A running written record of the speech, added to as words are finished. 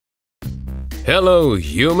Hello,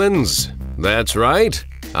 humans. That's right.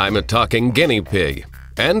 I'm a talking guinea pig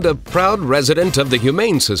and a proud resident of the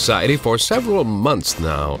Humane Society for several months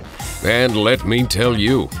now. And let me tell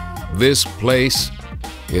you, this place,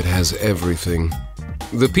 it has everything.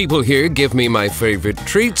 The people here give me my favorite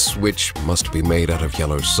treats, which must be made out of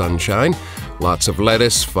yellow sunshine, lots of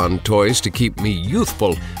lettuce, fun toys to keep me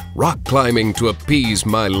youthful, rock climbing to appease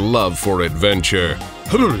my love for adventure.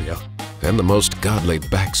 Hallelujah! And the most godly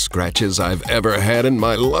back scratches I've ever had in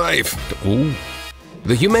my life. Ooh.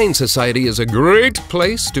 The Humane Society is a great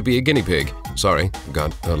place to be a guinea pig. Sorry,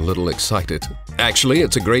 got a little excited. Actually,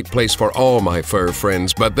 it's a great place for all my fur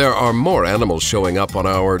friends, but there are more animals showing up on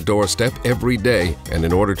our doorstep every day, and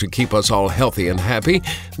in order to keep us all healthy and happy,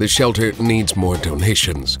 the shelter needs more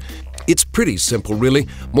donations. It's pretty simple, really.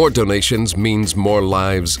 More donations means more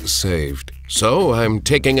lives saved. So I'm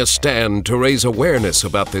taking a stand to raise awareness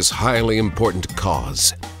about this highly important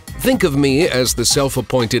cause. Think of me as the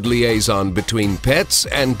self-appointed liaison between pets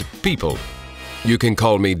and people. You can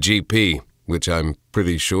call me GP, which I'm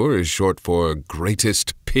pretty sure is short for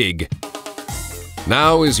Greatest Pig.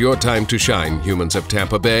 Now is your time to shine, humans of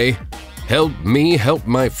Tampa Bay. Help me help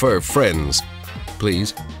my fur friends.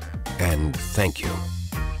 Please and thank you.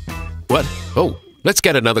 What? Oh, let's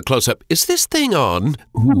get another close-up. Is this thing on?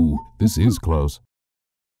 Ooh, this is close.